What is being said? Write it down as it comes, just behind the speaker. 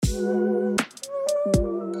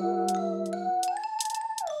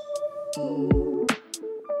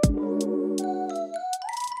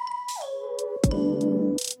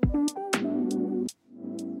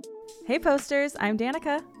Hey posters, I'm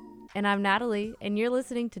Danika, And I'm Natalie, and you're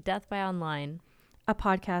listening to Death by Online, a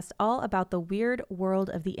podcast all about the weird world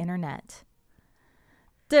of the internet.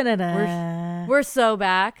 Da-da-da. We're so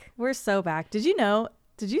back. We're so back. Did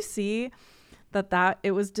you see that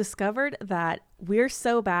it was discovered that We're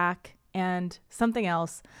So Back and something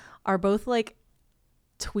else are both like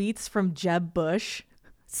tweets from Jeb Bush?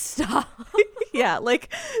 Stop. Yeah,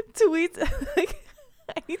 like tweets. Like,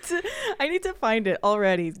 I need to find it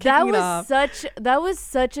already. That was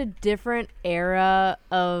such a different era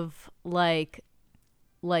of like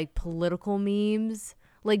political memes.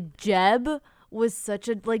 Like Jeb was such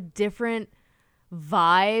a like different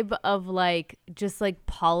vibe of like just like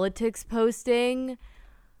politics posting.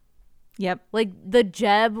 Yep. Like the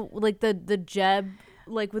Jeb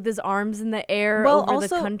like with his arms in the air over the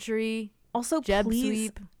country. Also, Jeb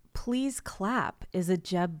sweep. Please clap is a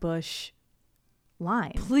Jeb Bush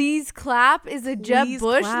line. Please clap is a Jeb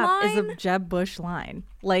Bush line? Is a Jeb Bush line.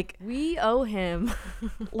 Like, we owe him.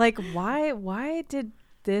 Like, why did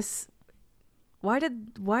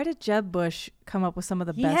Jeb Bush come up with some of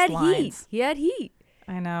the best lines? He had heat.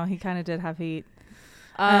 I know, he kind of did have heat.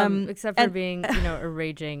 Except for being, a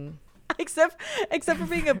raging. Except for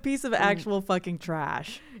being a piece of actual fucking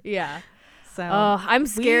trash. Yeah. So I'm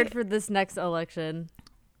scared for this next election.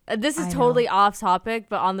 This is totally off topic,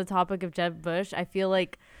 but on the topic of Jeb Bush, I feel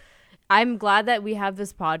like I'm glad that we have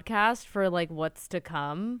this podcast for like what's to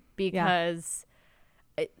come, because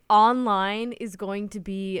online is going to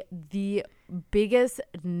be the biggest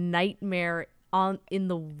nightmare in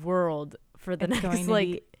the world for the next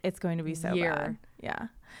it's going to be so year bad. Yeah.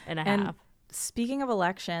 And a half. Speaking of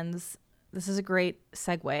elections, this is a great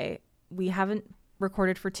segue. We haven't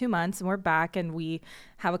recorded for 2 months and we're back, and we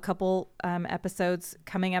have a couple episodes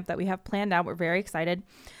coming up that we have planned out. We're very excited,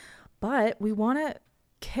 but we want to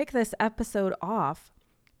kick this episode off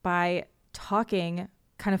by talking,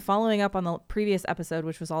 kind of following up on the previous episode,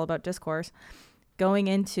 which was all about discourse, going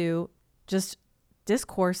into just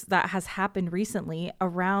discourse that has happened recently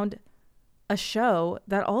around a show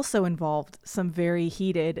that also involved some very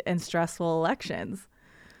heated and stressful elections.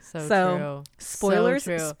 So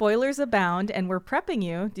true. Spoilers abound, and we're prepping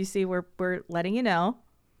you. Do you see? We're letting you know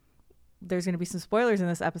there's going to be some spoilers in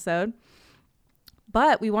this episode,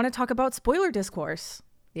 but we want to talk about spoiler discourse.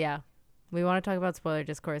 Yeah, we want to talk about spoiler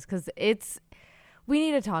discourse because we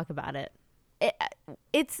need to talk about it.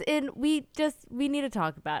 We need to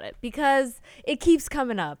talk about it because it keeps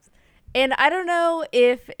coming up. And I don't know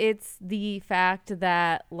if it's the fact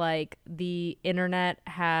that like the internet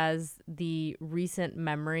has the recent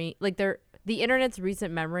memory, like the internet's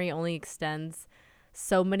recent memory only extends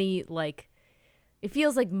so many, like it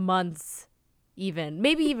feels like months,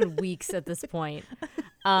 maybe even weeks at this point.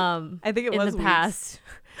 I think it was in the past.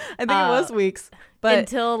 I think it was weeks, but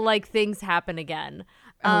until like things happen again.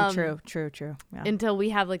 True. Yeah. Until we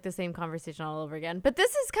have like the same conversation all over again. But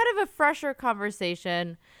this is kind of a fresher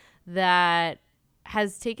conversation that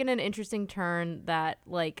has taken an interesting turn that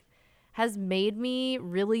like has made me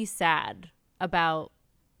really sad about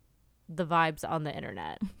the vibes on the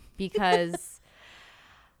internet, because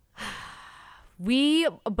we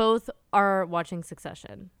both are watching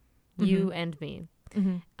Succession, you and me.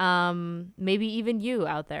 Mm-hmm. Maybe even you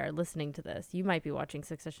out there listening to this, you might be watching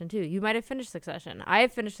Succession too. You might have finished Succession. I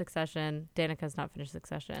have finished Succession. Danika's not finished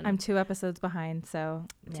Succession. I'm 2 episodes behind, so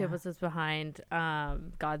yeah. 2 episodes behind.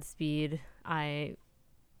 Godspeed. I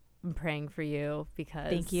am praying for you because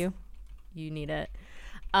thank you. You need it.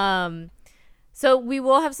 So we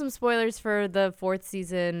will have some spoilers for the 4th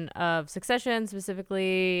season of Succession,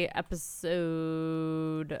 specifically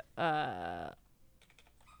episode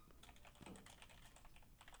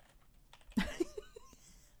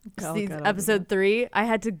episode 3. I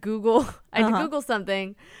had to Google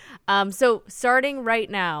something. So starting right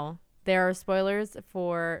now, there are spoilers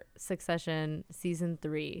for Succession season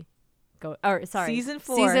 3.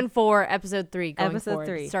 Season 4, episode 3. Episode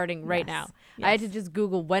 3, starting right now. Yes. I had to just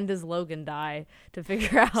Google when does Logan die to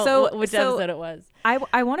figure out which episode it was.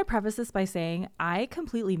 I want to preface this by saying I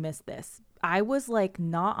completely missed this. I was like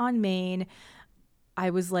not on main. I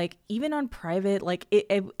was like, even on private, like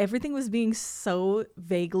everything was being so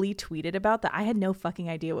vaguely tweeted about that I had no fucking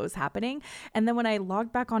idea what was happening. And then when I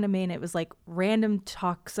logged back onto main, it was like random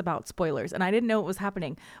talks about spoilers, and I didn't know what was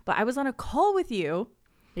happening. But I was on a call with you.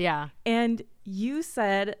 Yeah. And you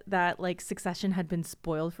said that like Succession had been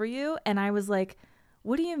spoiled for you. And I was like,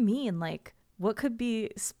 what do you mean? Like, what could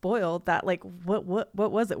be spoiled? That like, what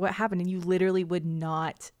was it? What happened? And you literally would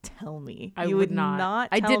not tell me. I did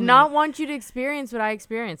not want you to experience what I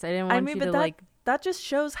experienced. I didn't want you to like. That just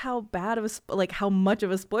shows how bad of how much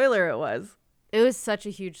of a spoiler it was. It was such a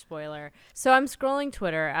huge spoiler. So I'm scrolling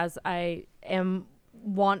Twitter, as I am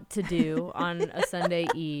want to do on a Sunday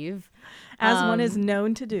eve. As one is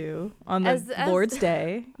known to do on the Lord's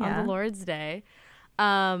Day. On the Lord's Day.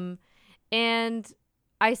 And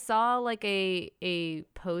I saw like a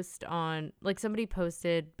post on, like, somebody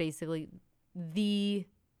posted basically the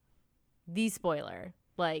spoiler.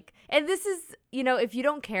 Like, and this is, you know, if you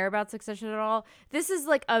don't care about Succession at all, this is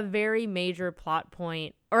like a very major plot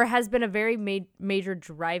point, or has been a very major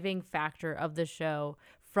driving factor of the show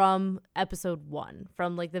from episode 1,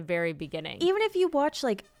 from like the very beginning. Even if you watch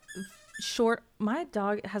like short, my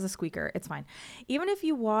dog has a squeaker, it's fine. Even if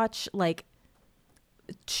you watch like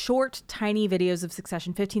short tiny videos of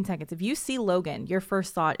Succession, 15 seconds, if you see Logan, your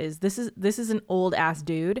first thought is this is an old ass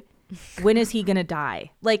dude. When is he gonna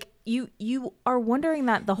die? Like, you are wondering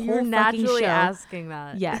that the whole You're fucking naturally show. asking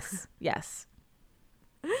that. Yes.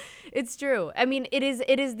 It's true. I mean, it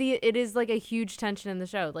is like a huge tension in the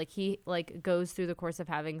show. Like, he like goes through the course of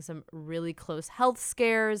having some really close health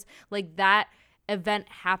scares. Like, that event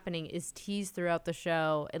happening is teased throughout the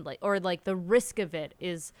show, and like the risk of it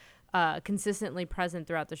is consistently present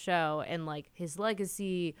throughout the show, and like his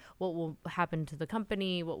legacy, what will happen to the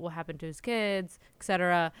company, what will happen to his kids,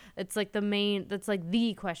 etc. It's like that's like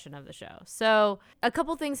the question of the show. So a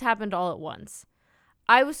couple things happened all at once.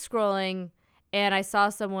 I was scrolling and I saw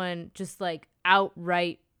someone just like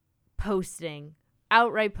outright posting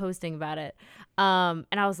about it. And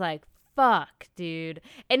I was like, fuck, dude.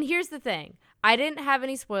 And here's the thing. I didn't have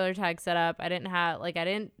any spoiler tags set up. I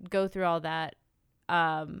didn't go through all that.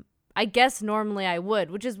 I guess normally I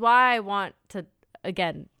would, which is why I want to,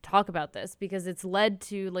 again, talk about this, because it's led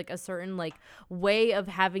to like a certain like way of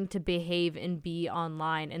having to behave and be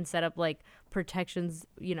online and set up like protections,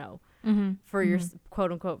 you know, for your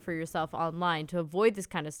quote unquote for yourself online to avoid this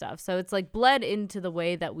kind of stuff. So it's like bled into the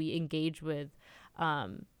way that we engage with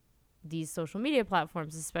these social media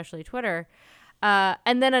platforms, especially Twitter.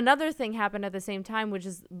 And then another thing happened at the same time, which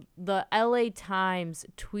is the LA Times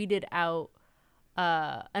tweeted out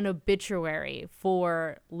an obituary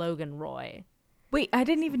for Logan Roy. Wait, I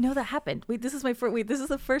didn't even know that happened. This is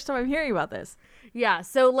the first time I'm hearing about this. Yeah,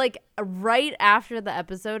 so like right after the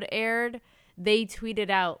episode aired, they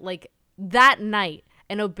tweeted out like that night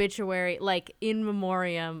an obituary, like in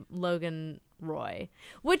memoriam Logan Roy,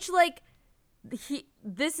 which like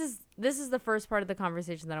this is the first part of the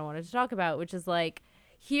conversation that I wanted to talk about, which is like,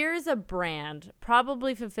 here's a brand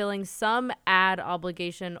probably fulfilling some ad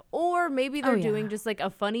obligation, or maybe they're doing just like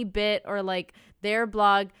a funny bit, or like their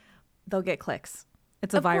blog. They'll get clicks.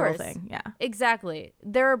 It's a viral thing. Yeah, exactly.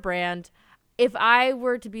 They're a brand. If I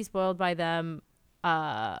were to be spoiled by them,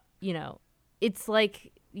 you know, it's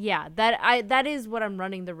like, yeah, that is what I'm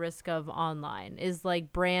running the risk of online, is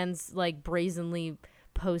like brands like brazenly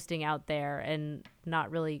posting out there and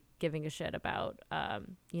not really giving a shit about,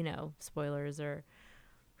 you know, spoilers or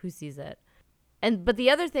who sees it. But the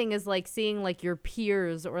other thing is like seeing like your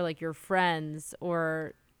peers or like your friends,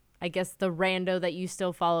 or I guess the rando that you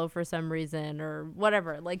still follow for some reason, or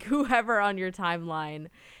whatever, like whoever on your timeline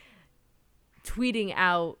tweeting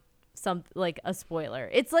out some like a spoiler.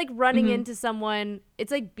 It's like running into someone.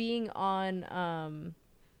 It's like being on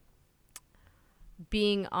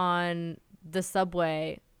the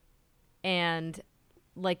subway and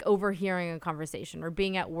like overhearing a conversation, or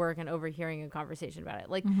being at work and overhearing a conversation about it.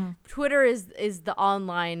 Like Twitter is the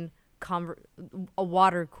online a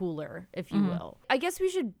water cooler, if you will. I guess we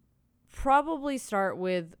should probably start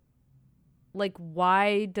with like,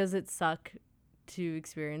 why does it suck to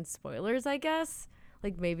experience spoilers? I guess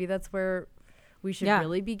like maybe that's where we should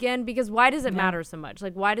really begin, because why does it matter so much?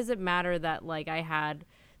 Like, why does it matter that like I had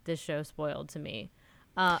this show spoiled for me?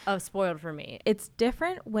 It's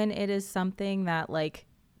different when it is something that like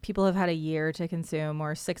people have had a year to consume,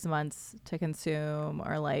 or 6 months to consume,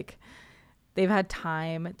 or like they've had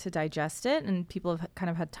time to digest it, and people have kind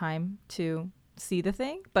of had time to see the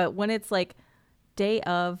thing. But when it's like day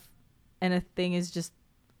of, and a thing is just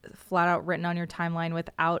flat out written on your timeline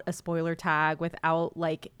without a spoiler tag, without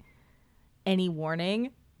like any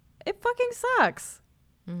warning, it fucking sucks.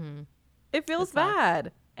 It feels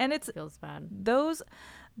bad. And it feels bad.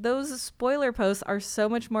 Those spoiler posts are so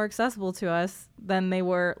much more accessible to us than they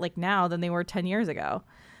were 10 years ago,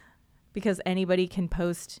 because anybody can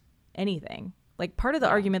post anything. Like, part of the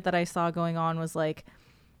argument that I saw going on was like,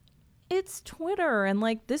 it's Twitter, and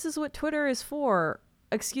like this is what Twitter is for.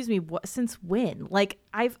 Excuse me, what, since when? Like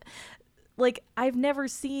I've never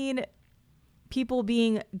seen people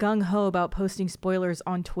being gung-ho about posting spoilers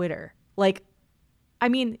on Twitter. Like, I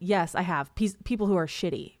mean, yes, I have people who are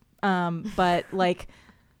shitty. But like,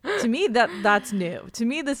 to me, that's new. To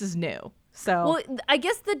me, this is new. So well, I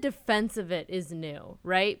guess the defense of it is new,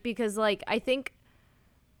 right? Because like I think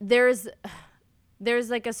there's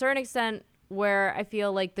like a certain extent where I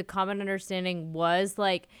feel like the common understanding was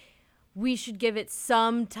like we should give it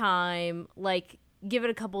some time, like give it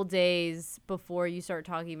a couple days before you start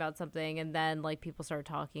talking about something, and then like people start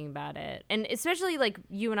talking about it. And especially like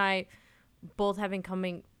you and I both having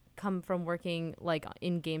come from working like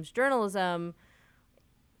in games journalism,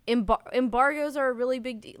 embargoes are a really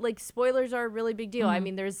big like spoilers are a really big deal. I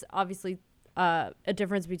mean, there's obviously a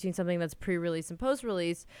difference between something that's pre-release and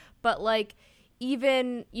post-release, but like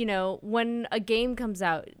even, you know, when a game comes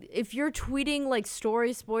out, if you're tweeting like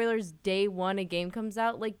story spoilers day one a game comes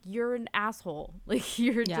out, like you're an asshole. Like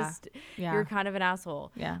you're you're kind of an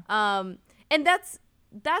asshole. Yeah. And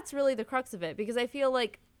that's really the crux of it, because I feel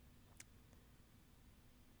like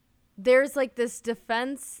there's like this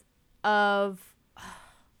defense of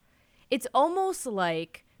it's almost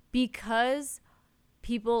like because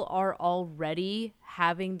people are already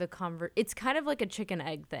having the it's kind of like a chicken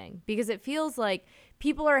egg thing, because it feels like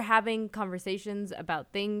people are having conversations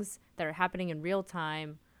about things that are happening in real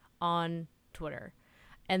time on Twitter,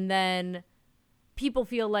 and then people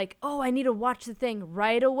feel like, oh, I need to watch the thing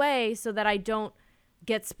right away so that I don't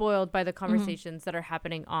get spoiled by the conversations that are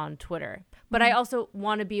happening on Twitter. But I also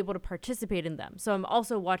want to be able to participate in them, so I'm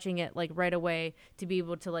also watching it like right away to be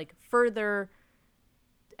able to like further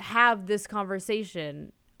have this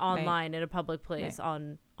conversation online in a public place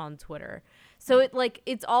on Twitter. So it like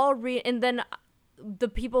it's all and then the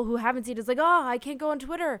people who haven't seen it is like, oh, I can't go on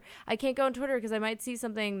Twitter because I might see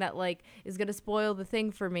something that like is gonna spoil the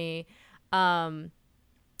thing for me, and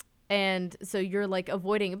so you're like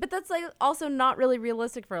avoiding it. But that's like also not really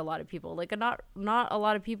realistic for a lot of people. Like not a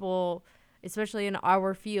lot of people, especially in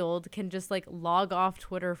our field, can just like log off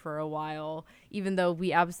Twitter for a while, even though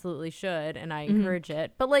we absolutely should, and I encourage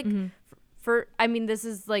it. But like I mean, this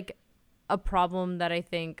is like a problem that I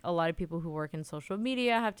think a lot of people who work in social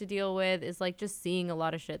media have to deal with, is like just seeing a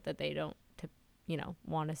lot of shit that they don't,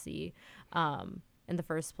 want to see in the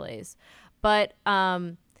first place. But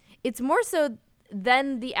it's more so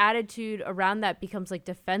then the attitude around that becomes like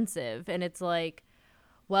defensive, and it's like,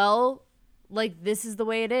 well, like this is the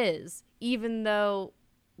way it is, even though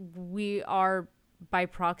we are by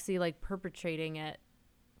proxy like perpetrating it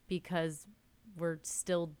because we're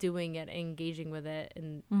still doing it and engaging with it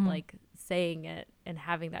and like saying it and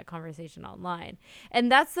having that conversation online. And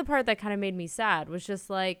that's the part that kind of made me sad, was just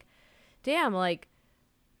like, damn, like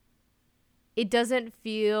it doesn't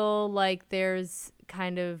feel like there's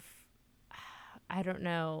kind of, I don't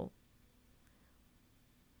know,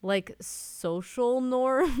 like social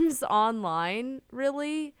norms online,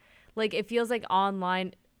 really. Like it feels like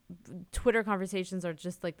online Twitter conversations are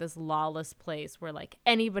just like this lawless place where like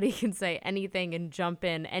anybody can say anything and jump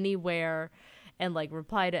in anywhere and like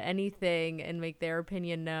reply to anything and make their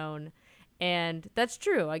opinion known. And that's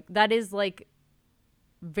true. Like that is like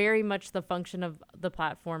very much the function of the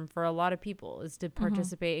platform for a lot of people, is to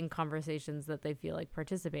participate in conversations that they feel like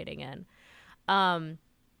participating in. But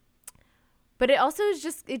it also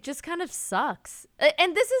is it just kind of sucks.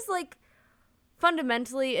 And this is like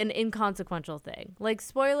fundamentally an inconsequential thing. Like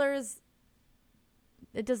spoilers,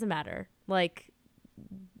 it doesn't matter. Like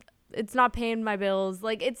it's not paying my bills.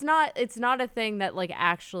 Like it's not a thing that like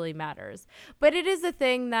actually matters. But it is a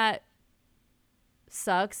thing that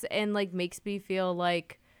sucks and like makes me feel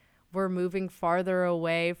like we're moving farther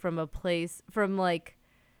away from a place, from like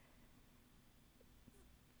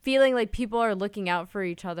feeling like people are looking out for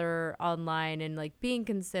each other online and like being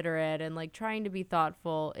considerate and like trying to be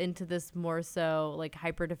thoughtful, into this more so like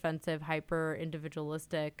hyper defensive, hyper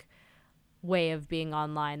individualistic way of being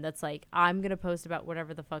online. That's like, I'm gonna post about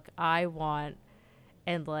whatever the fuck I want,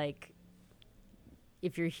 and like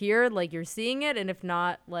if you're here, like you're seeing it, and if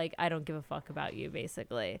not, like I don't give a fuck about you,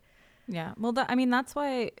 basically. Yeah, well I mean that's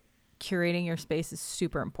why curating your space is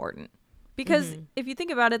super important. Because if you think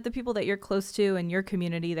about it, the people that you're close to in your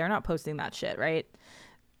community, they're not posting that shit, right?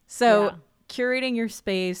 So curating your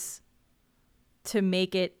space to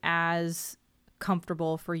make it as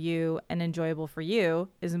comfortable for you and enjoyable for you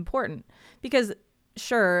is important. Because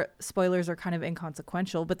sure, spoilers are kind of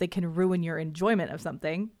inconsequential, but they can ruin your enjoyment of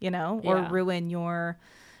something, or ruin your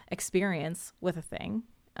experience with a thing.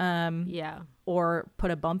 Or put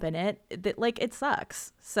a bump in it. That like it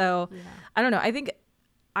sucks. So I don't know. I think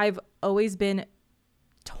I've always been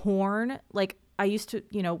torn. Like I used to,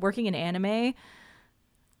 working in anime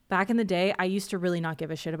back in the day, I used to really not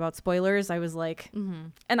give a shit about spoilers. I was like,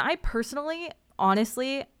 and I personally,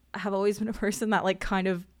 honestly, have always been a person that like kind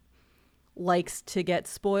of likes to get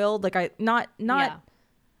spoiled. Like I not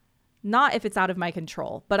not if it's out of my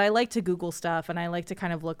control, but I like to Google stuff and I like to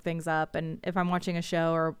kind of look things up. And if I'm watching a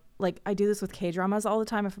show, or like I do this with K-dramas all the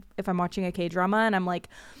time. If I'm watching a K-drama and I'm like,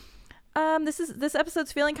 this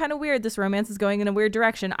episode's feeling kind of weird, this romance is going in a weird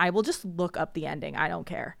direction, I will just look up the ending. I don't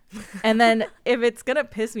care. And then if it's gonna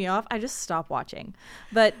piss me off, I just stop watching.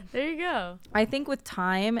 But there you go. I think with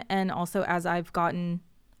time, and also as I've gotten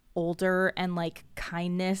older and like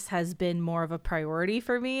kindness has been more of a priority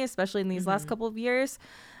for me, especially in these last couple of years,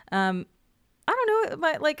 I don't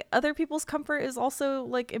know, like other people's comfort is also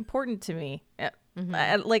like important to me.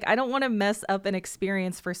 I don't want to mess up an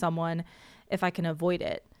experience for someone if I can avoid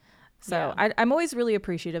it. So yeah. I'm always really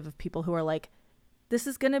appreciative of people who are like, this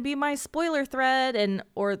is going to be my spoiler thread. And,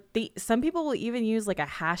 some people will even use like a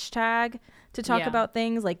hashtag to talk about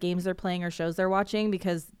things like games they're playing or shows they're watching,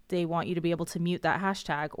 because they want you to be able to mute that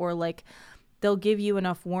hashtag, or like they'll give you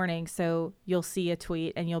enough warning. So you'll see a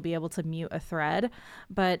tweet and you'll be able to mute a thread.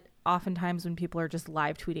 But oftentimes when people are just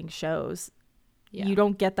live tweeting shows, you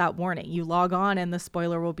don't get that warning. You log on and the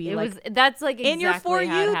spoiler will be that's like exactly in your For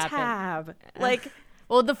You tab. Like,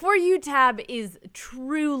 well, the For You tab is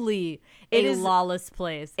truly a lawless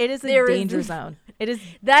place. It is a danger zone. It is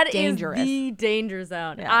dangerous. Is the danger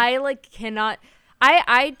zone. Yeah. I like cannot.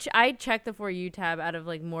 I check the For You tab out of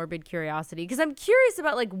like morbid curiosity, because I'm curious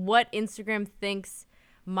about like what Instagram thinks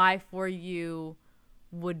my For You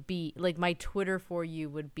would be, like my Twitter For You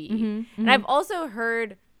would be. And I've also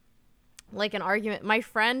heard like an argument. My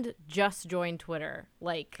friend just joined Twitter,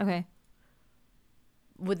 like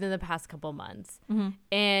within the past couple months,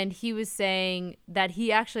 and he was saying that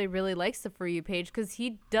he actually really likes the For You page because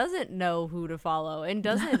he doesn't know who to follow and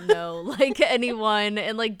doesn't know like anyone,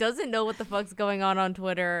 and like doesn't know what the fuck's going on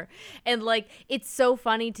Twitter. And like it's so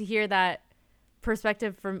funny to hear that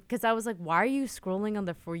perspective from, because I was like, why are you scrolling on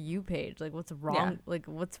the For You page? Like what's wrong? Like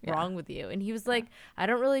what's wrong with you? And he was like, I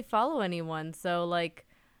don't really follow anyone, so like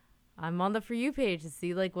I'm on the For You page to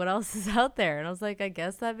see like what else is out there. And I was like, I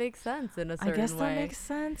guess that makes sense in a certain way. I guess that makes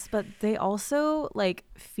sense, but they also like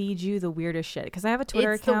feed you the weirdest shit. Because I have a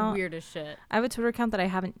Twitter account. It's the weirdest shit. I have a Twitter account that I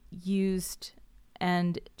haven't used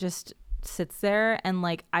and just sits there, and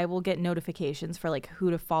like I will get notifications for like who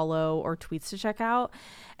to follow or tweets to check out,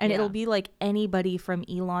 and it'll be like anybody from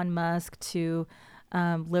Elon Musk to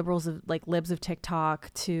libs of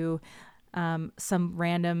TikTok to some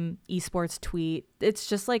random esports tweet. It's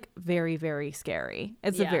just like very, very scary.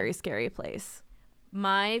 It's a very scary place.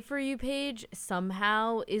 My For You page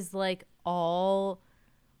somehow is like all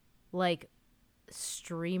like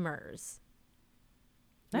streamers.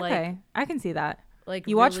 Okay, like, I can see that. Like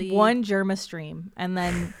you really... watch one Germa stream and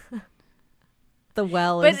then the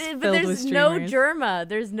well is filled but there's with streamers.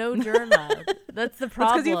 There's no Germa. That's the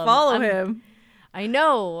problem. That's because you follow him. I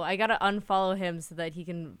know. I gotta unfollow him so that he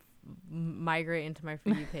can migrate into my For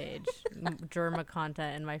You page. Germa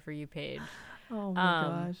content in my For You page. Oh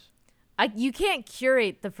my gosh. You can't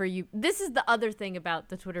curate the For You. This is the other thing about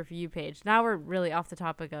the Twitter For You page. Now we're really off the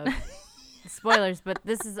topic of spoilers, but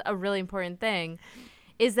this is a really important thing,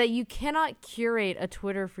 is that you cannot curate a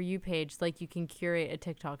Twitter For You page like you can curate a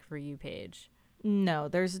TikTok For You page. No,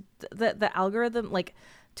 there's the algorithm, like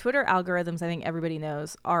Twitter algorithms, I think everybody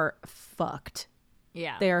knows, are fucked.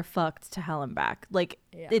 Yeah. They are fucked to hell and back. Like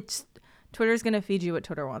Twitter's going to feed you what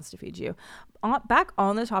Twitter wants to feed you. Back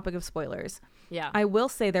on the topic of spoilers. Yeah. I will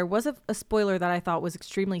say there was a spoiler that I thought was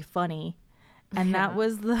extremely funny, and that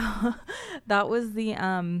was the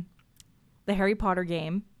Harry Potter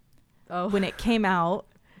game. Oh. When it came out,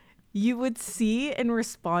 you would see in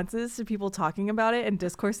responses to people talking about it and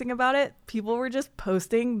discoursing about it, people were just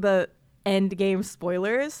posting the end game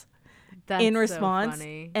spoilers in response. So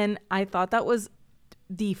funny. And I thought that was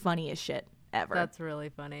the funniest shit ever. That's really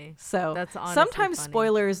funny. So that's sometimes funny.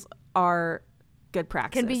 Spoilers are good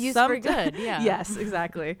practice. Can be used for good. Yeah. Yes,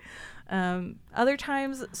 exactly. Other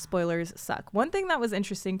times spoilers suck. One thing that was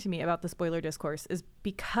interesting to me about the spoiler discourse is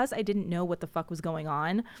because I didn't know what the fuck was going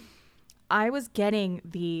on, I was getting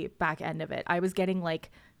the back end of it. I was getting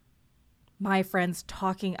like my friends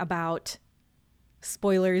talking about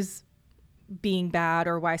spoilers being bad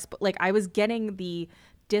or why I was getting the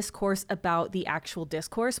discourse about the actual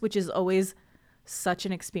discourse, which is always such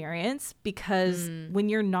an experience, because when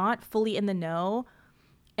you're not fully in the know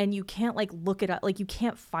and you can't like look it up, like you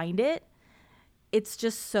can't find it, it's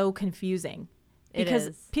just so confusing.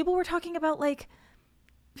 Because people were talking about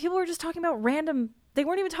people were just talking about random, they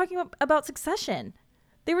weren't even talking about Succession.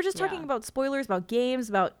 They were just talking about spoilers, about games,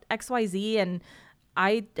 about XYZ, and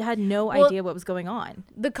I had no idea what was going on.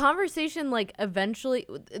 The conversation, eventually,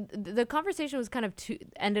 the conversation was kind of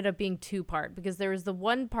ended up being two-part, because there was the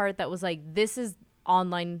one part that was like, this is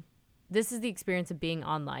online this is the experience of being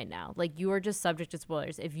online now. Like, you are just subject to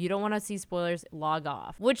spoilers. If you don't want to see spoilers, log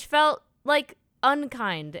off. Which felt like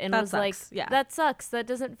unkind and that was sucks. like, yeah, that sucks. That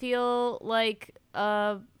doesn't feel like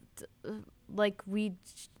an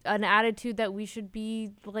attitude that we should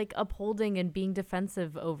be like upholding and being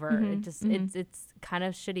defensive over. It just it's kind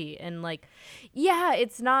of shitty. And like, yeah,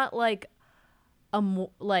 it's not like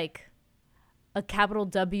a capital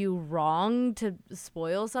W wrong to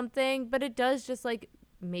spoil something, but it does just like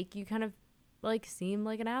make you kind of like seem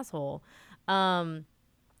like an asshole. So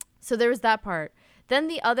there was that part. Then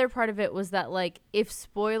the other part of it was that like, if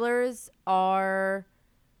spoilers are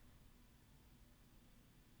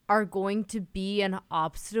going to be an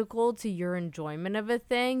obstacle to your enjoyment of a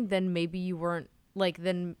thing, then maybe you weren't like,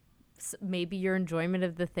 then maybe your enjoyment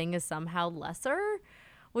of the thing is somehow lesser,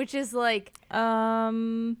 which is like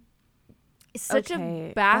such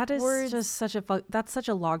a backwards. That is just that's such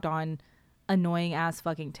a logged on, annoying ass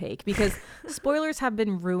fucking take, because spoilers have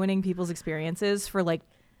been ruining people's experiences for like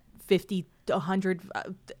 50, 100,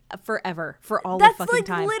 forever, for all the fucking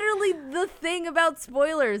time. That's like literally the thing about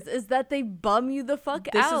spoilers, is that they bum you the fuck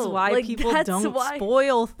out. This is why like, people don't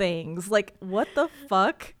spoil things. Like, what the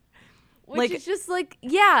fuck? Which like, is just like,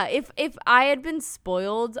 yeah, if I had been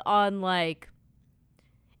spoiled on like,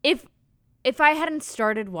 if I hadn't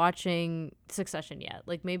started watching Succession yet,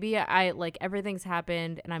 like maybe I like everything's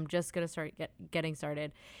happened and I'm just gonna start getting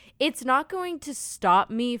started, it's not going to stop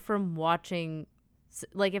me from watching.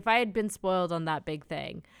 Like, if I had been spoiled on that big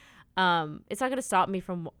thing, it's not going to stop me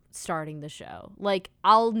from starting the show. Like,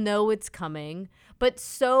 I'll know it's coming, but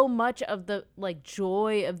so much of the like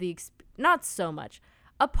joy of the not so much,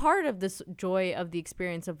 a part of this joy of the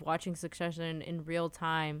experience of watching Succession in real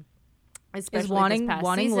time, especially is wanting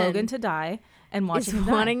season, Logan to die and watching him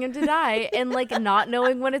wanting him to die and like not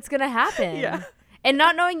knowing when it's going to happen. Yeah. And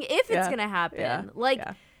not knowing if it's going to happen. Yeah. Like,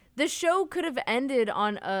 the show could have ended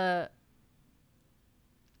on a,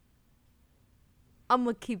 I'm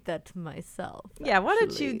going to keep that to myself. Yeah, why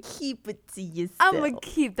don't you keep it to yourself? I'm going to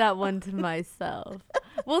keep that one to myself.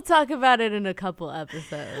 We'll talk about it in a couple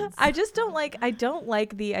episodes. I don't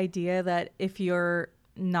like the idea that if you're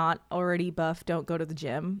not already buff, don't go to the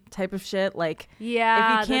gym type of shit. Like,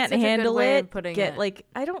 yeah, if you can't handle it, get like,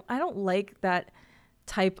 I don't like that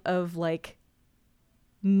type of like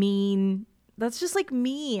mean. That's just like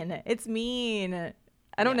mean. It's mean.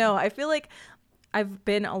 I don't know. I feel like I've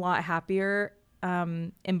been a lot happier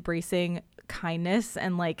embracing kindness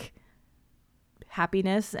and like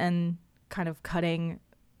happiness and kind of cutting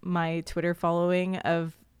my Twitter following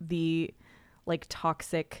of the like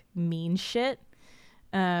toxic mean shit.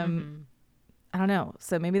 I don't know.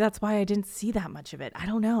 So maybe that's why I didn't see that much of it. I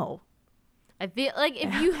don't know. I feel like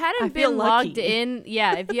if you hadn't been logged in,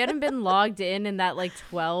 if you hadn't been logged in that like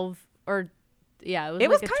 12 or it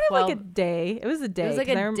was like kind of like a day. It was a day. It was like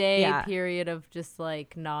a day period of just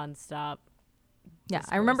like nonstop. Yeah,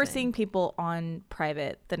 discoursing. I remember seeing people on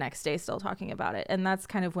private the next day still talking about it, and that's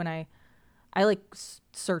kind of when I like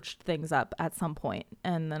searched things up at some point,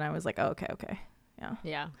 and then I was like, oh, okay,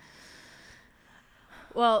 yeah.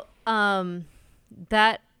 Well,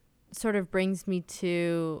 that sort of brings me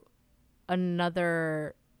to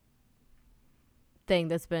another thing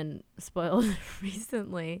that's been spoiled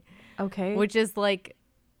recently. Okay. Which is like,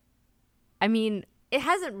 I mean, it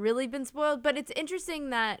hasn't really been spoiled, but it's interesting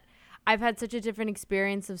that I've had such a different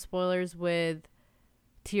experience of spoilers with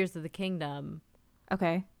Tears of the Kingdom.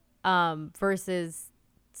 Okay. Versus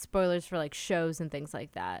spoilers for like shows and things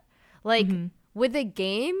like that. Like with a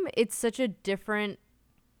game, it's such a different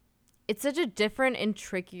and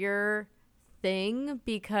trickier thing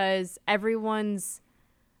because everyone's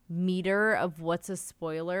meter of what's a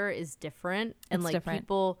spoiler is different. And it's like different.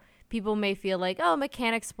 People may feel like, oh,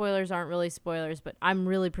 mechanic spoilers aren't really spoilers, but I'm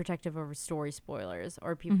really protective over story spoilers.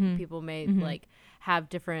 Or people may like have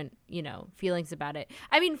different, feelings about it.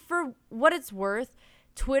 I mean, for what it's worth,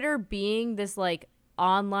 Twitter being this like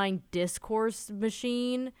online discourse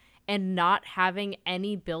machine and not having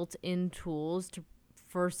any built-in tools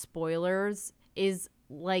for spoilers is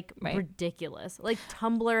like ridiculous. Like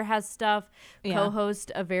Tumblr has stuff.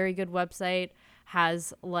 Co-host, a very good website,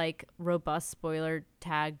 has like robust spoiler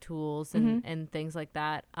tag tools and things like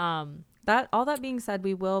that. All that being said,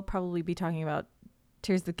 we will probably be talking about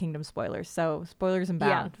Tears of the Kingdom spoilers. So spoilers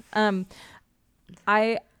inbound. Yeah.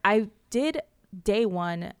 I did day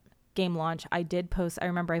one game launch. I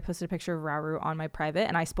remember I posted a picture of Rauru on my private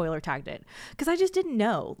and I spoiler tagged it because I just didn't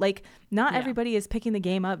know. Like, not everybody is picking the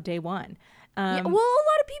game up day one. Well,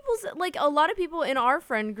 a lot of people in our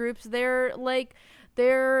friend groups, they're like,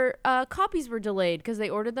 their copies were delayed because they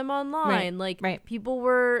ordered them online. People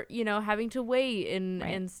were, having to wait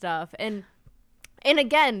and stuff. And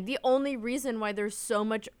again, the only reason why there's so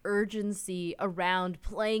much urgency around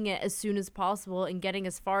playing it as soon as possible and getting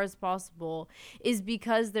as far as possible is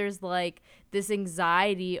because there's like this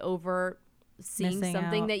anxiety over seeing Missing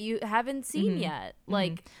something out. that you haven't seen yet,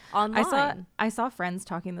 like online. I saw friends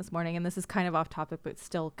talking this morning, and this is kind of off topic but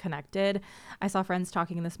still connected. I saw friends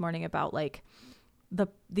talking this morning about like the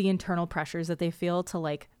internal pressures that they feel to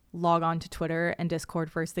like log on to Twitter and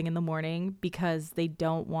Discord first thing in the morning because they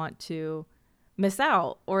don't want to miss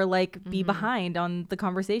out or like be behind on the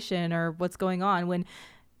conversation or what's going on, when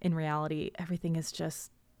in reality everything is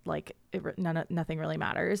just like nothing really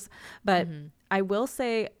matters. But I will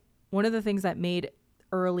say one of the things that made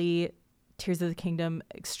early Tears of the Kingdom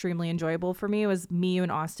extremely enjoyable for me was me, you,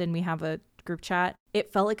 and Austin. We have a group chat.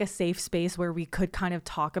 It felt like a safe space where we could kind of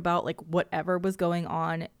talk about like whatever was going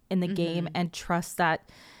on in the game and trust that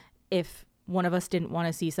if one of us didn't want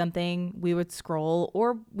to see something, we would scroll,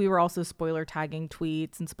 or we were also spoiler tagging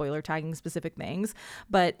tweets and spoiler tagging specific things.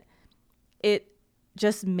 But it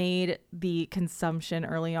just made the consumption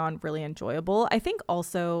early on really enjoyable. I think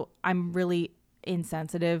also I'm really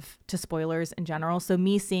insensitive to spoilers in general. So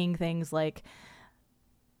me seeing things like,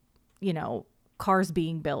 cars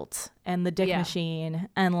being built and the dick machine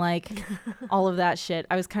and like all of that shit,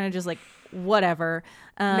 I was kind of just like, whatever.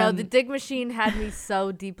 No, the dick machine had me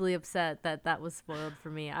so deeply upset that was spoiled for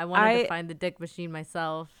me. I wanted to find the dick machine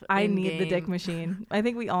myself. I need the dick machine. I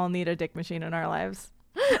think we all need a dick machine in our lives.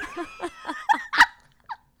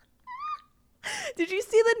 Did you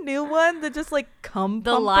see the new one that just like cum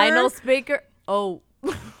the pumper? Lionel Speaker? Oh.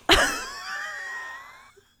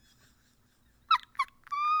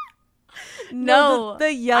 No,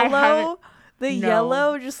 the yellow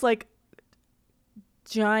yellow just like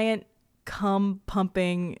giant cum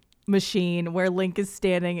pumping machine where Link is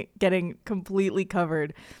standing getting completely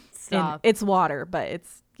covered. Stop. It's water, but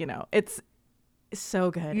it's it's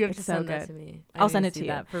so good. You have it's to so send good. that to me. I'll send it to you.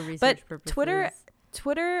 That for research but purposes.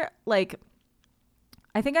 Twitter, like,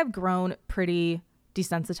 I think I've grown pretty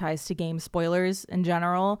desensitized to game spoilers in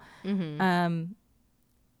general.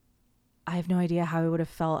 I have no idea how I would have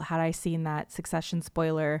felt had I seen that Succession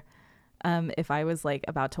spoiler. If I was like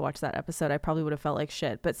about to watch that episode, I probably would have felt like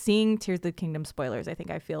shit. But seeing Tears of the Kingdom spoilers, I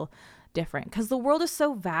think I feel different because the world is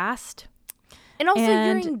so vast. And also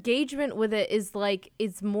your engagement with it is like,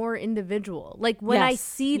 it's more individual. Like when I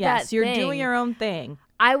see that you're thing, doing your own thing.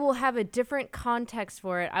 I will have a different context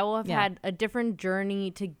for it. I will have had a different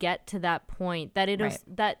journey to get to that point. That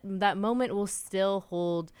that moment will still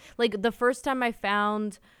hold. Like the first time I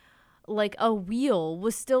found like a wheel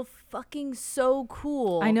was still fucking so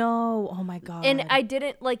cool. I know. Oh my God. And I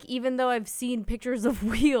didn't like, even though I've seen pictures of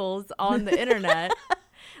wheels on the internet,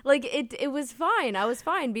 like it was fine. I was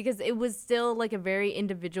fine because it was still like a very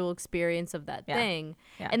individual experience of that thing.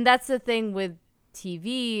 Yeah. And that's the thing with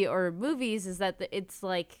TV or movies is that it's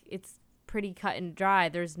like, it's pretty cut and dry.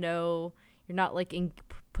 There's no, you're not like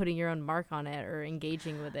putting your own mark on it or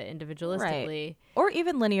engaging with it individualistically. Right. Or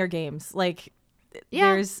even linear games. Like,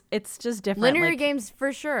 it's just different. Linear games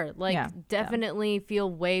for sure, like definitely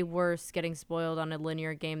feel way worse getting spoiled on a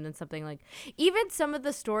linear game than something like, even some of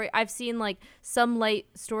the story I've seen, like some light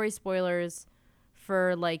story spoilers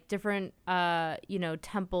for like different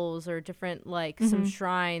temples or different like some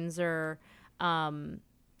shrines or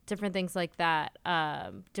different things like that,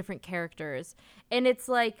 different characters, and it's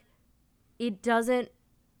like it doesn't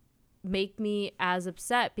make me as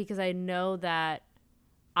upset because I know that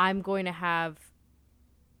I'm going to have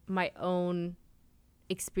my own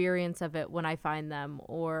experience of it when I find them,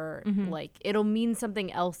 or like it'll mean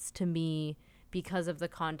something else to me because of the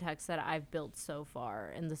context that I've built so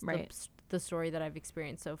far and the story that I've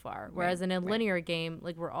experienced so far. Whereas in a linear game,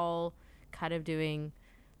 like we're all kind of doing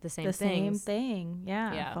the same thing.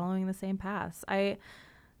 Yeah. Following the same paths. I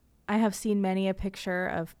have seen many a picture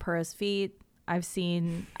of Purah's feet. I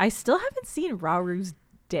still haven't seen Raoru's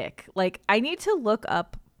dick. Like I need to look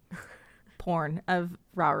up porn of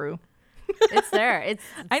Raoru. It's there.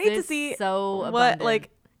 I need to see so what abundant. like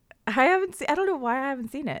I don't know why I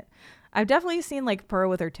haven't seen it. I've definitely seen like Purah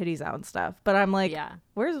with her titties out and stuff, but I'm like,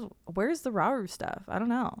 where's the Raoru stuff? I don't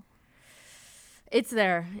know. It's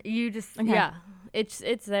there. You just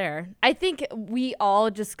it's there. I think we all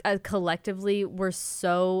just collectively were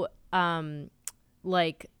so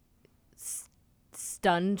like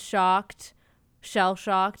shell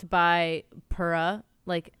shocked by Purah.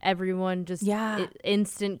 Like everyone just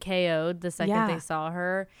instant KO'd the second they saw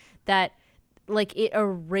her, that like it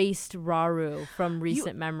erased Raoru from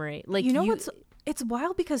recent memory. Like it's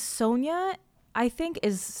wild because Sonia I think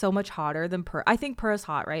is so much hotter than Purr. I think Purr is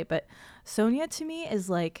hot, right? But Sonia to me is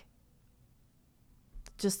like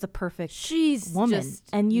just the perfect woman.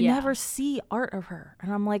 And you never see art of her.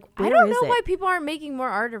 And I'm like, where is it? I don't know why people aren't making more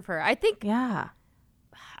art of her. I think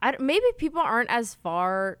maybe people aren't as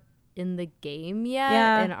far in the game yet.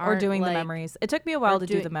 And or doing the memories. It took me a while to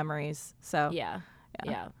do the memories. So yeah.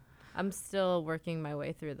 I'm still working my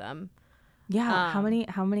way through them. Yeah. How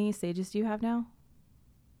many stages do you have now?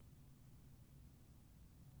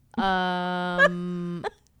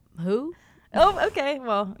 Who? Oh, okay.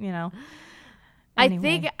 Well,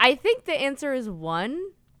 anyway. I think the answer is 1,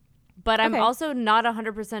 but I'm also not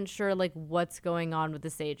 100% sure like what's going on with the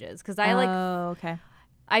stages because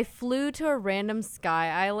I flew to a random sky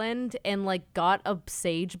island and like got a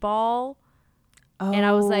sage ball, and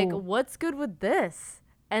I was like, what's good with this?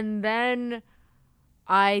 And then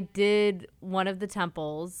I did one of the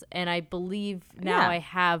temples, and I believe now I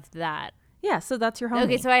have that. Yeah, so that's your homie.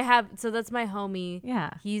 Okay, so that's my homie. Yeah.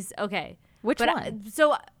 He's okay. Which one?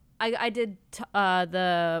 I did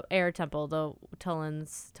the air temple, the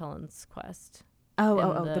Tullin's quest.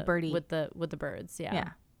 The birdie with the birds. Yeah. Yeah.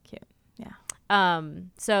 Cute. Yeah.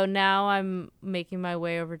 So now I'm making my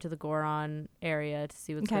way over to the Goron area to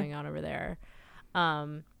see what's going on over there.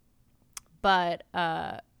 But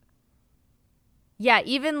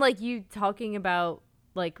even like you talking about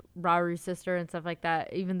like Raru's sister and stuff like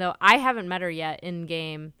that, even though I haven't met her yet in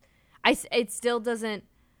game, it still doesn't.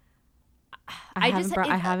 I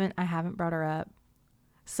haven't brought her up.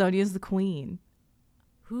 Sonia's the queen.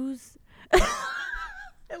 Who's?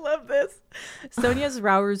 I love this. Sonia's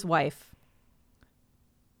Raru's wife.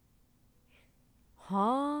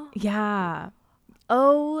 Huh? Yeah.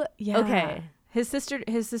 Oh, yeah. Okay. His sister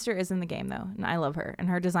is in the game though, and I love her. And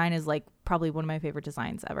her design is like probably one of my favorite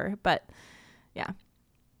designs ever. But yeah.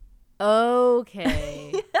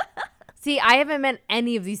 Okay. See, I haven't met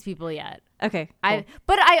any of these people yet. Okay. Cool.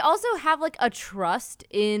 But I also have like a trust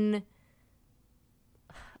in.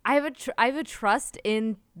 I have a trust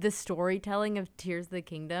in the storytelling of Tears of the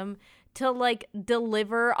Kingdom to like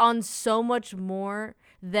deliver on so much more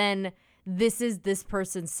than this is this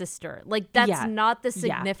person's sister. Like that's not the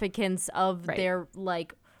significance of their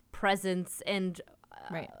like presence and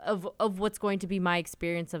of what's going to be my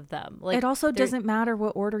experience of them. Like it also doesn't matter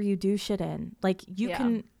what order you do shit in. Like you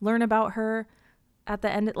can learn about her at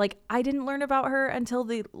the end. Like I didn't learn about her until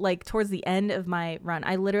towards the end of my run.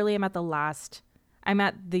 I literally am at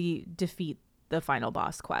the defeat the final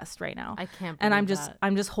boss quest right now. I can't believe and I'm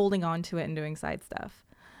that. just holding on to it and doing side stuff.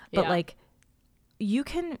 But like you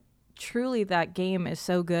can truly, that game is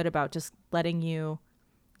so good about just letting you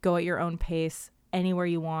go at your own pace anywhere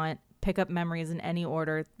you want, pick up memories in any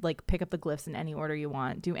order, like pick up the glyphs in any order you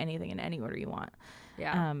want, do anything in any order you want.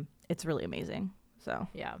 It's really amazing. So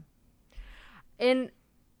and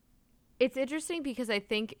it's interesting because I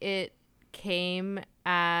think it came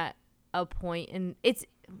at a point in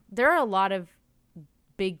there are a lot of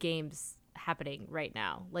big games happening right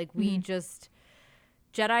now. Like we just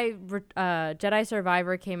Jedi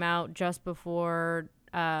Survivor came out just before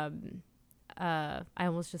I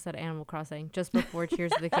almost just said Animal Crossing, just before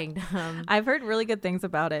Tears of the Kingdom. I've heard really good things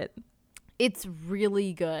about it. It's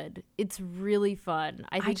really good. It's really fun.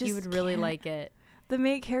 I think you would really like it. The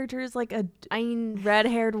main character is like a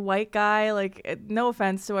red-haired white guy. Like, no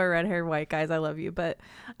offense to our red-haired white guys, I love you, but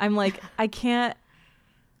I'm like, I can't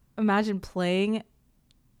imagine playing.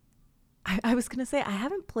 I was gonna say I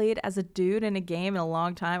haven't played as a dude in a game in a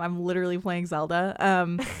long time. I'm literally playing Zelda.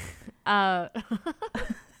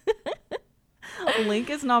 Link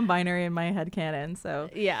is non-binary in my headcanon, so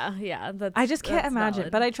yeah. I just can't imagine.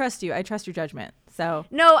 Valid. But I trust you. I trust your judgment. So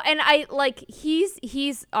no, and I like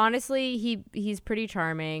he's honestly he's pretty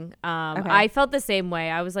charming. I felt the same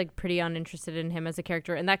way. I was like pretty uninterested in him as a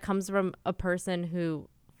character, and that comes from a person who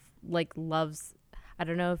like loves. I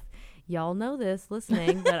don't know if y'all know this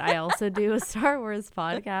listening, but I also do a Star Wars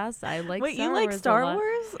podcast. I like Wait, Star you like Wars Star a lot.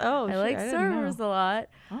 Wars? Oh, I like Star Wars a lot.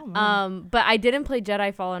 Oh, man. But I didn't play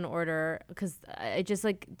Jedi Fallen Order because I just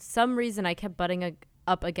like some reason I kept butting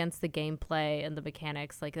up against the gameplay and the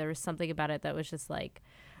mechanics. Like there was something about it that was just like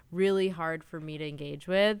really hard for me to engage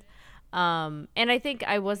with. And I think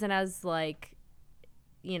I wasn't as like,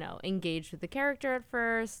 engaged with the character at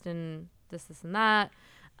first and this and that.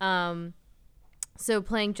 So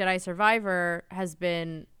playing Jedi Survivor has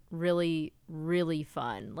been really, really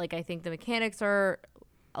fun. Like, I think the mechanics are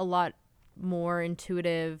a lot more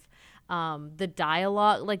intuitive. The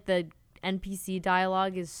dialogue, like the NPC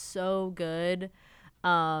dialogue is so good.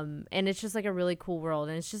 And it's just like a really cool world.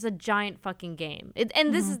 And it's just a giant fucking game.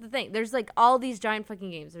 This is the thing. There's like all these giant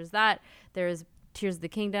fucking games. There's Tears of the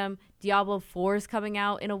Kingdom. Diablo 4 is coming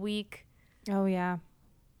out in a week. Oh yeah.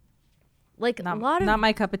 Like Not, a lot of not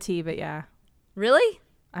my cup of tea, but yeah. Really?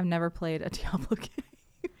 I've never played a Diablo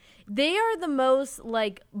game. They are the most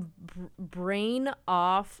like brain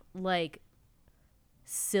off, like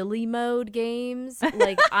silly mode games.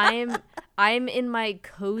 Like I'm in my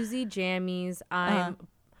cozy jammies. I'm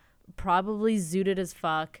probably zooted as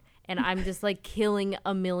fuck, and I'm just like killing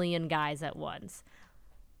a million guys at once.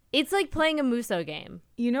 It's like playing a Muso game.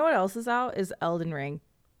 You know what else is out? Is Elden Ring.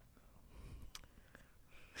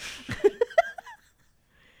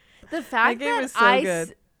 The fact that is so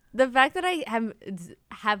good. The fact that I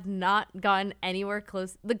have not gotten anywhere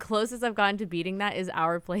close. The closest I've gotten to beating that is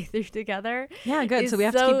our playthrough together. Yeah, good. So we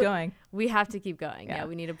have to keep going. We have to keep going. Yeah,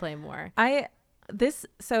 we need to play more.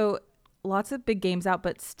 So lots of big games out,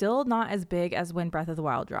 but still not as big as when Breath of the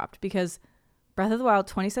Wild dropped, because Breath of the Wild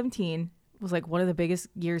 2017 was like one of the biggest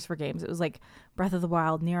years for games. It was like Breath of the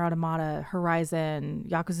Wild, Nier Automata, Horizon,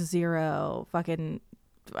 Yakuza 0, fucking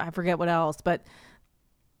I forget what else, but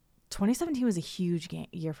 2017 was a huge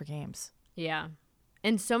year for games. Yeah.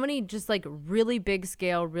 And so many just like really big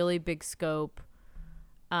scale, really big scope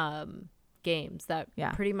games that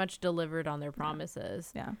pretty much delivered on their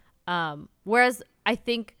promises. Yeah. Whereas I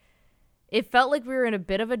think it felt like we were in a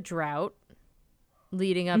bit of a drought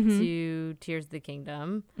leading up to Tears of the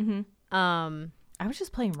Kingdom. Mm-hmm. I was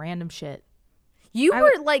just playing random shit. You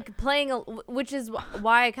were like playing, which is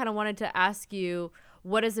why I kind of wanted to ask you,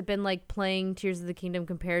 what has it been like playing Tears of the Kingdom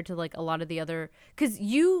compared to like a lot of the other, because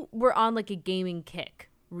you were on like a gaming kick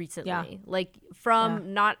recently, like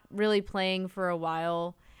from not really playing for a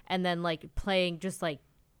while and then like playing, just like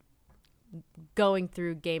going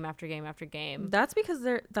through game after game after game. That's because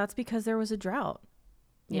there was a drought,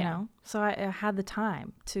 you know? So I had the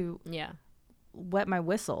time to wet my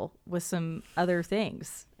whistle with some other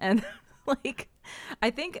things. And like, I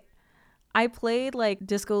think I played like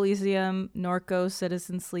Disco Elysium, Norco,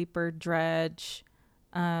 Citizen Sleeper, Dredge,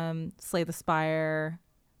 Slay the Spire,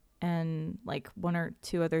 and like one or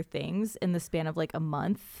two other things in the span of like a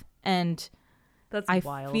month. And that's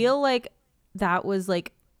wild. I feel like that was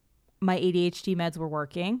like my ADHD meds were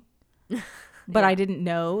working, but I didn't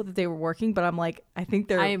know that they were working. But I'm like, I think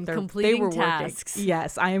they were tasks. Working.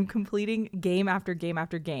 Yes, I am completing game after game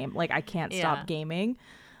after game. Like I can't stop gaming.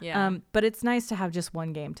 Yeah. But it's nice to have just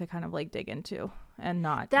one game to kind of like dig into and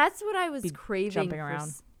not. That's what I was craving. Jumping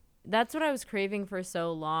around. That's what I was craving for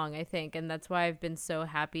so long, I think, and that's why I've been so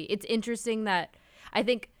happy. It's interesting that I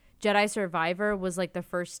think Jedi Survivor was like the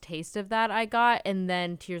first taste of that I got, and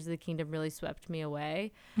then Tears of the Kingdom really swept me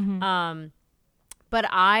away. Mm-hmm. But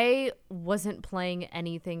I wasn't playing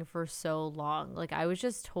anything for so long. Like I was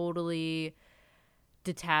just totally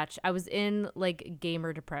detached. I was in like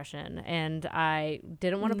gamer depression, and I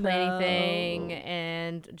didn't want to play anything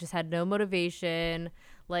and just had no motivation.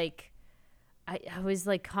 Like I was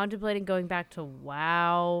like contemplating going back to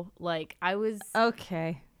WoW. Like I was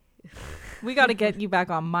okay. We got to get you back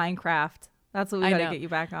on Minecraft. That's what we got to get you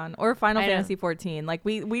back on, or Final Fantasy 14. Like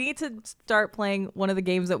we need to start playing one of the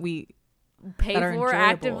games that we pay for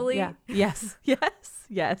actively. Yeah.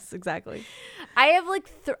 Yes, exactly. I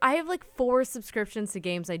have like 4 subscriptions to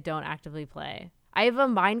games I don't actively play. I have a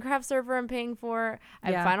Minecraft server I'm paying for.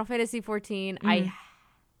 I have Final Fantasy 14. I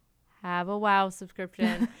have a WoW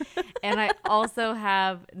subscription, and I also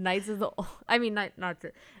have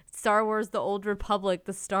Star Wars: The Old Republic,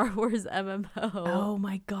 the Star Wars MMO. Oh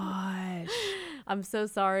my gosh! I'm so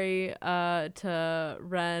sorry to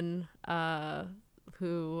Ren,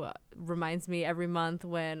 who reminds me every month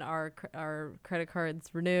when our credit cards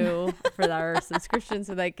renew for our subscriptions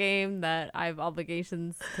to that game that I have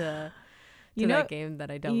obligations to that game that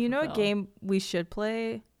I don't. You know, a game we should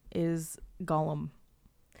play is Gollum.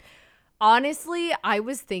 Honestly, I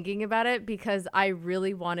was thinking about it because I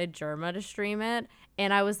really wanted Jerma to stream it.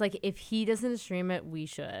 And I was like, if he doesn't stream it, we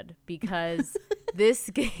should. Because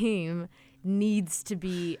this game needs to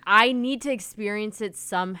be... I need to experience it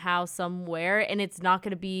somehow, somewhere. And it's not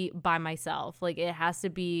going to be by myself. Like, it has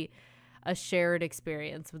to be a shared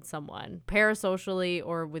experience with someone. Parasocially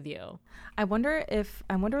or with you. I wonder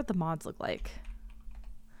what the mods look like.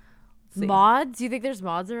 Mods? Do you think there's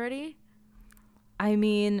mods already? I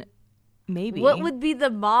mean... Maybe. What would be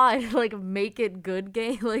the mod? Like make it good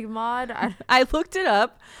game like mod? I looked it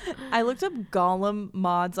up. I looked up Gollum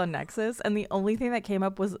mods on Nexus, and the only thing that came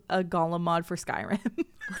up was a Gollum mod for Skyrim.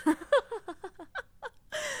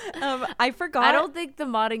 I forgot. I don't think the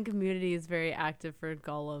modding community is very active for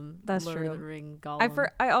Gollum. That's Lord true. of the Ring Gollum.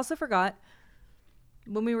 I also forgot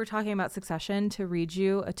when we were talking about Succession to read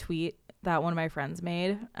you a tweet that one of my friends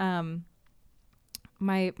made.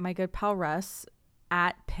 My good pal Russ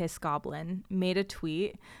at Piss Goblin made a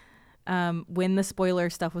tweet when the spoiler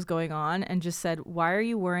stuff was going on and just said, why are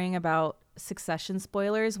you worrying about Succession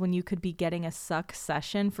spoilers when you could be getting a suck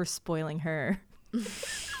session for spoiling her?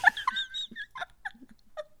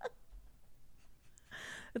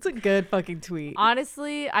 It's a good fucking tweet.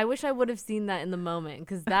 Honestly, I wish I would have seen that in the moment,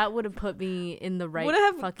 because that would have put me in the right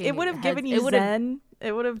fucking. It would have given you zen.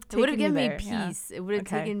 It would have given me peace. Yeah. It would have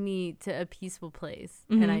taken me to a peaceful place,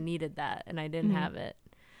 and I needed that, and I didn't have it.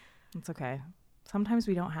 It's okay. Sometimes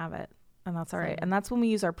we don't have it, and that's all right. And that's when we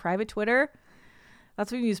use our private Twitter.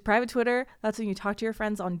 That's when you use private Twitter. That's when you talk to your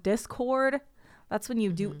friends on Discord. That's when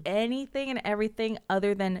you do anything and everything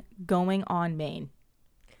other than going on main.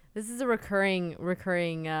 This is a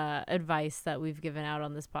recurring advice that we've given out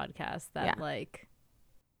on this podcast, that like,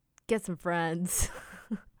 get some friends.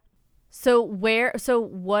 So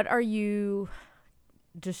what are you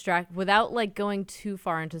without like going too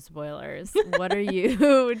far into spoilers? What are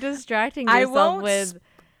you distracting yourself with?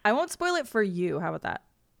 I won't spoil it for you. How about that?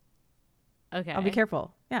 Okay. I'll be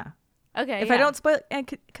careful. Yeah. Okay. If I don't spoil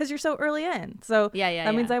it, because you're so early in. So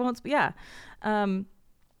that means I won't. In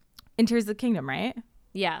Tears of the Kingdom, right?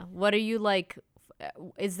 Yeah. What are you like?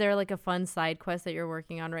 Is there like a fun side quest that you're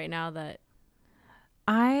working on right now that?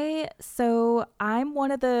 I'm one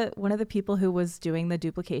of the people who was doing the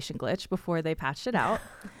duplication glitch before they patched it out.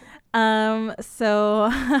 So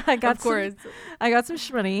I got some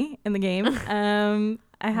money in the game.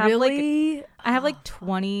 I have like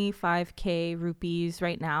 25k rupees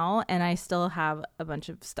right now, and I still have a bunch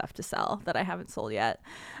of stuff to sell that I haven't sold yet.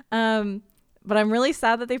 But I'm really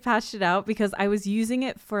sad that they patched it out, because I was using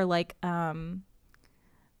it for like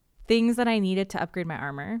things that I needed to upgrade my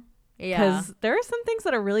armor. Yeah. Because there are some things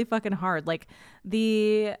that are really fucking hard. Like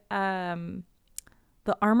the armor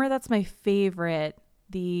that's my favorite,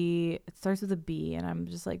 it starts with a B, and I'm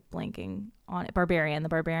just like blanking on it. The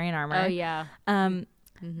barbarian armor. Oh yeah.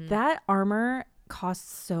 That armor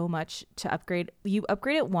costs so much to upgrade. You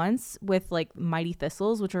upgrade it once with like mighty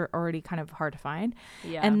thistles, which are already kind of hard to find.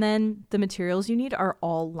 Yeah. And then the materials you need are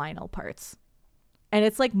all Lionel parts. And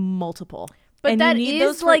it's like multiple. But and that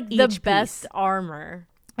is like the best armor.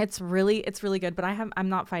 It's really good, but I'm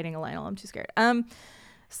not fighting a Lionel. I'm too scared.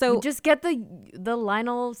 So just get the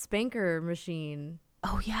Lionel spanker machine.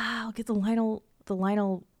 Oh yeah, I'll get the Lionel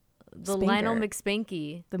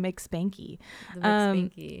McSpanky. The McSpanky. The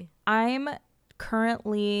McSpanky. I'm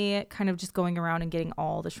currently kind of just going around and getting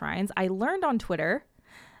all the shrines. I learned on Twitter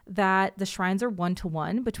that the shrines are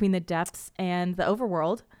 1-to-1 between the depths and the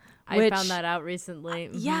overworld. I found that out recently.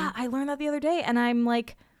 Yeah, I learned that the other day, and I'm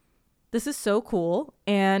like, this is so cool,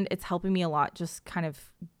 and it's helping me a lot just kind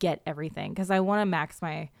of get everything, because I want to max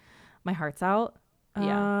my hearts out.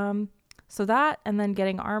 Yeah. So that, and then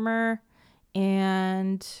getting armor,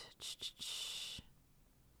 and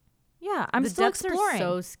yeah, I'm still exploring. Are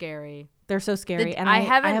so scary. They're so scary, and I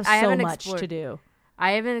have so much to do.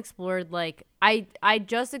 I haven't explored, like, I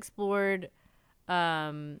just explored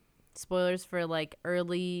spoilers for like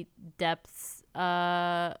early depths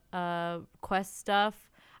quest stuff.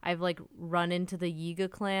 I've like run into the Yiga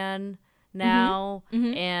clan now,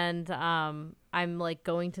 and I'm like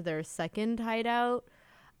going to their second hideout.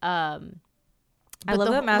 I love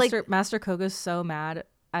that Master Koga's so mad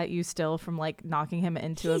at you still from like knocking him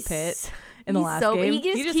into a pit in the last game.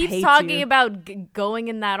 He just keeps talking about going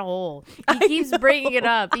in that hole. He keeps bringing it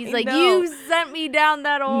up. He's like, you sent me down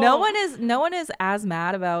that hole. No one is as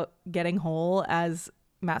mad about getting whole as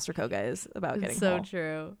Master Koga is about getting whole. So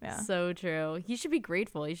true. Yeah. So true. He should be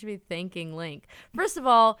grateful. He should be thanking Link. First of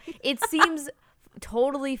all, it seems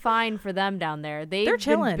totally fine for them down there. They're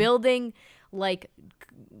been building like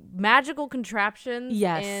magical contraptions.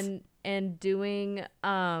 Yes. And doing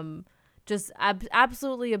just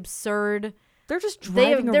absolutely absurd. They're just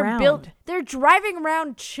driving around. They're driving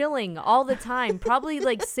around chilling all the time, probably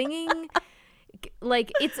like singing.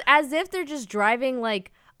 Like it's as if they're just driving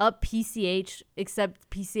like up PCH, except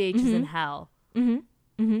PCH is in hell.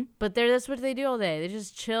 But that's what they do all day. They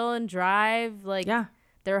just chill and drive like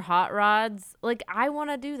their hot rods. Like I want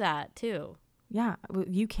to do that too. Yeah,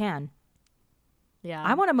 you can. Yeah.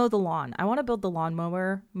 I want to mow the lawn. I want to build the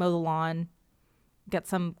lawnmower, mow the lawn, get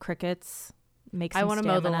some crickets, make some stamina,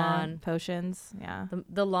 mow the lawn potions. Yeah.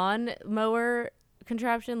 The lawn mower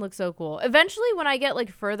contraption looks so cool. Eventually, when I get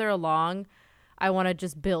like further along, I want to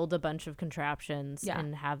just build a bunch of contraptions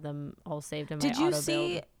and have them all saved in my auto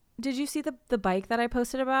build. Did you see the bike that I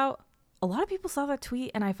posted about? A lot of people saw that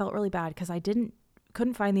tweet, and I felt really bad because I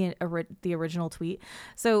couldn't find the original tweet.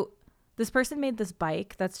 So this person made this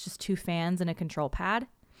bike that's just 2 fans and a control pad,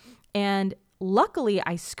 and luckily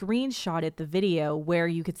I screenshotted the video where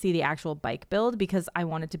you could see the actual bike build because I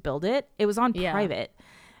wanted to build it. It was on private.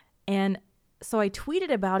 And so I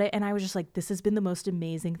tweeted about it and I was just like, this has been the most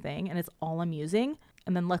amazing thing and it's all I'm using.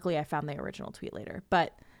 And then luckily I found the original tweet later.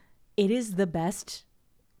 But it is the best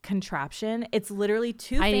contraption. It's literally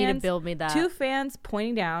two need to build me that. 2 fans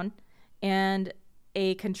pointing down and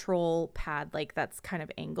a control pad like that's kind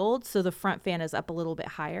of angled. So the front fan is up a little bit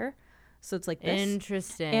higher. So it's like this.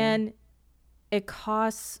 Interesting. And it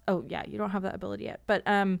costs, oh yeah, you don't have that ability yet. But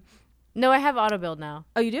no, I have auto build now.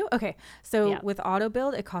 Oh, you do? Okay. So with auto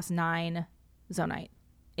build, it costs 9 Zonite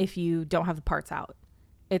if you don't have the parts out.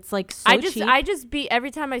 It's like so cheap. I just be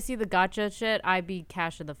every time I see the gotcha shit, I be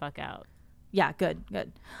cashing the fuck out. Yeah, good.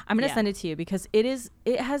 I'm gonna send it to you because it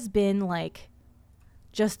has been like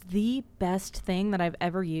just the best thing that I've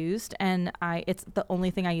ever used, and it's the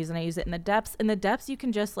only thing I use, and I use it in the depths. In the depths, you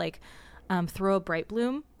can just like throw a bright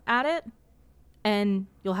bloom at it, and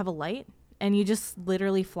you'll have a light, and you just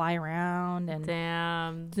literally fly around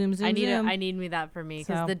and zoom. I need me that for me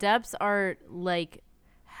because the depths are like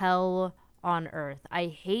hell on earth. I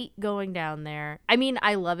hate going down there. I mean,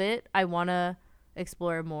 I love it. I want to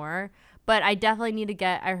explore more, but I definitely need to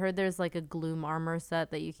get, I heard there's like a gloom armor set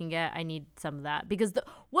that you can get. I need some of that because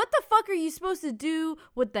what the fuck are you supposed to do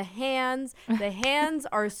with the hands? The hands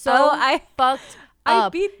are so fucked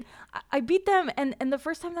up. I beat them, and the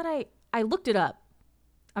first time that I looked it up.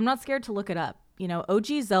 I'm not scared to look it up. You know,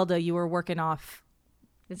 OG Zelda, you were working off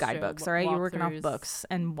guidebooks, all right? You were working off books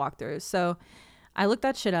and walkthroughs. So I looked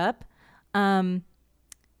that shit up. Once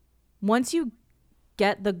you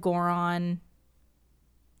get the Goron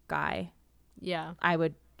guy, I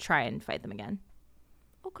would try and fight them again.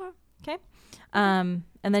 Okay. And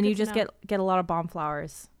then you just get a lot of bomb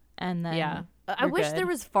flowers, and then I wish there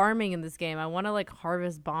was farming in this game. I want to like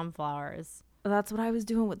harvest bomb flowers. That's what I was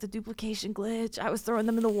doing with the duplication glitch. I was throwing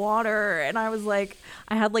them in the water, and I was like,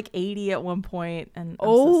 I had like 80 at one point, and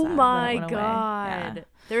oh my god,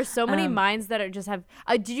 there's so many mines that are just have.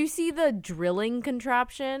 Did you see the drilling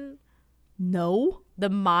contraption? No. The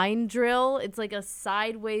mine drill. It's like a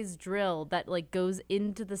sideways drill that like goes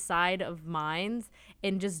into the side of mines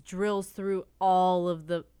and just drills through all of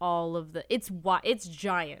the. It's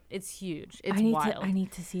giant. It's huge. It's wild. I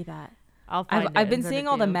need to see that. I've been seeing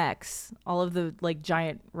all the mechs, all of the like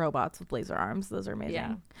giant robots with laser arms. Those are amazing.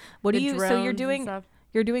 Yeah. What do you? So you're doing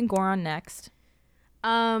Goron next.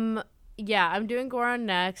 Yeah, I'm doing Goron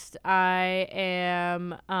next. I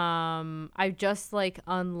am. I just like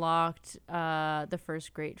unlocked the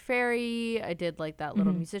first Great Fairy. I did like that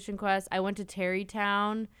little musician quest. I went to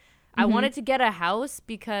Terrytown. I wanted to get a house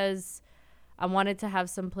because I wanted to have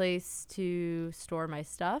some place to store my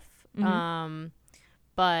stuff.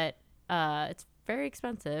 But it's very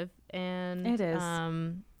expensive, and it is.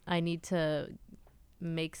 I need to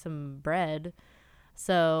make some bread,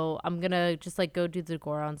 so I'm gonna just like go do the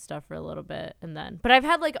Goron stuff for a little bit, and then. But I've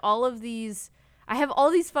had like all of these. I have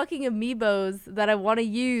all these fucking amiibos that I want to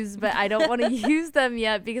use, but I don't want to use them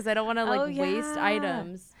yet because I don't want to like waste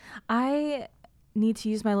items. I need to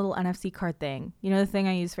use my little NFC card thing. You know, the thing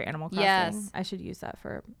I use for Animal Crossing. Yes, I should use that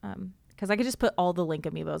for because I could just put all the Link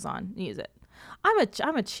amiibos on and use it.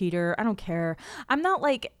 I'm a cheater. I don't care. I'm not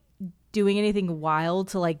like doing anything wild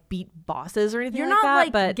to like beat bosses or anything. You're like not that,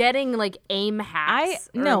 like but getting like aim hacks.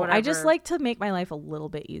 I just like to make my life a little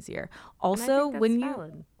bit easier. Also,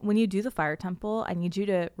 when you do the Fire Temple, I need you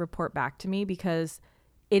to report back to me because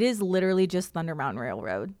it is literally just Thunder Mountain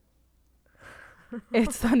Railroad.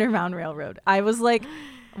 It's Thunder Mountain Railroad. I was like,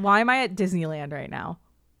 why am I at Disneyland right now?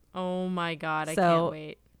 Oh my god, I can't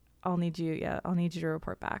wait. I'll need you to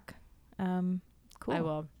report back. Cool. I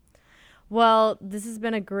will. Well, this has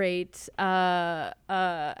been a great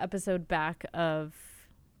episode back of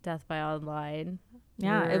Death by Online.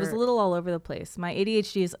 Yeah, it was a little all over the place. My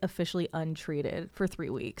ADHD is officially untreated for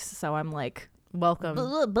 3 weeks, so I'm like, welcome.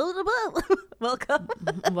 Welcome.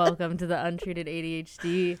 Welcome to the untreated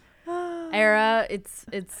ADHD era. It's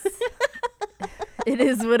it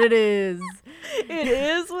is what it is. It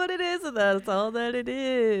is what it is, and that's all that it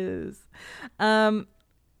is.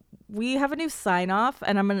 We have a new sign off,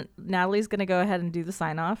 and Natalie's gonna go ahead and do the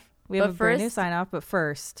sign off. We have a brand new sign off, but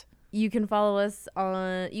first, you can follow us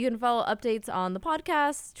on. You can follow updates on the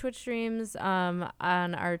podcast, Twitch streams, on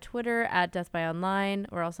our Twitter at Death by Online.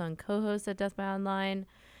 We're also on co-host at Death by Online.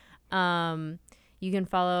 You can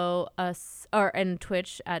follow us and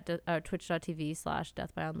Twitch at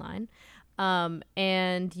twitch.tv/Death by Online.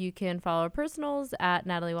 And you can follow our personals at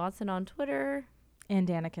Natalie Watson on Twitter and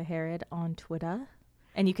Danika Herod on Twitter.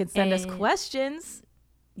 And you can send us questions.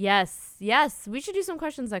 Yes. We should do some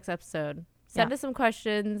questions next episode. Send us some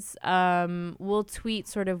questions. We'll tweet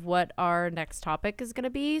sort of what our next topic is going to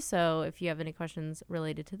be. So if you have any questions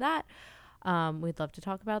related to that, we'd love to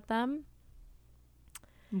talk about them.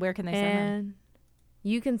 Where can they send them?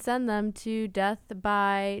 You can send them to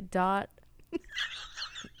deathby.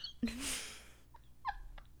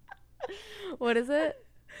 What is it?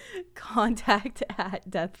 Contact at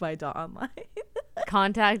deathby.online.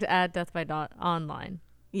 Contact at deathby.online.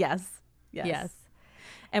 Yes.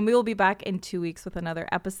 And we will be back in 2 weeks with another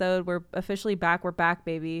episode. We're officially back. We're back,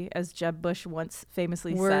 baby, as Jeb Bush once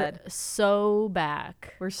famously said. We're so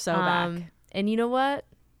back. We're so back. And you know what?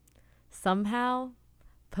 Somehow,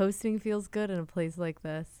 posting feels good in a place like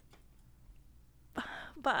this.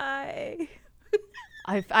 Bye.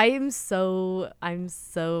 I'm so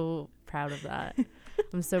proud of that.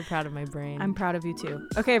 I'm so proud of my brain. I'm proud of you too.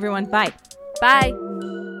 Okay, everyone. Bye. Bye.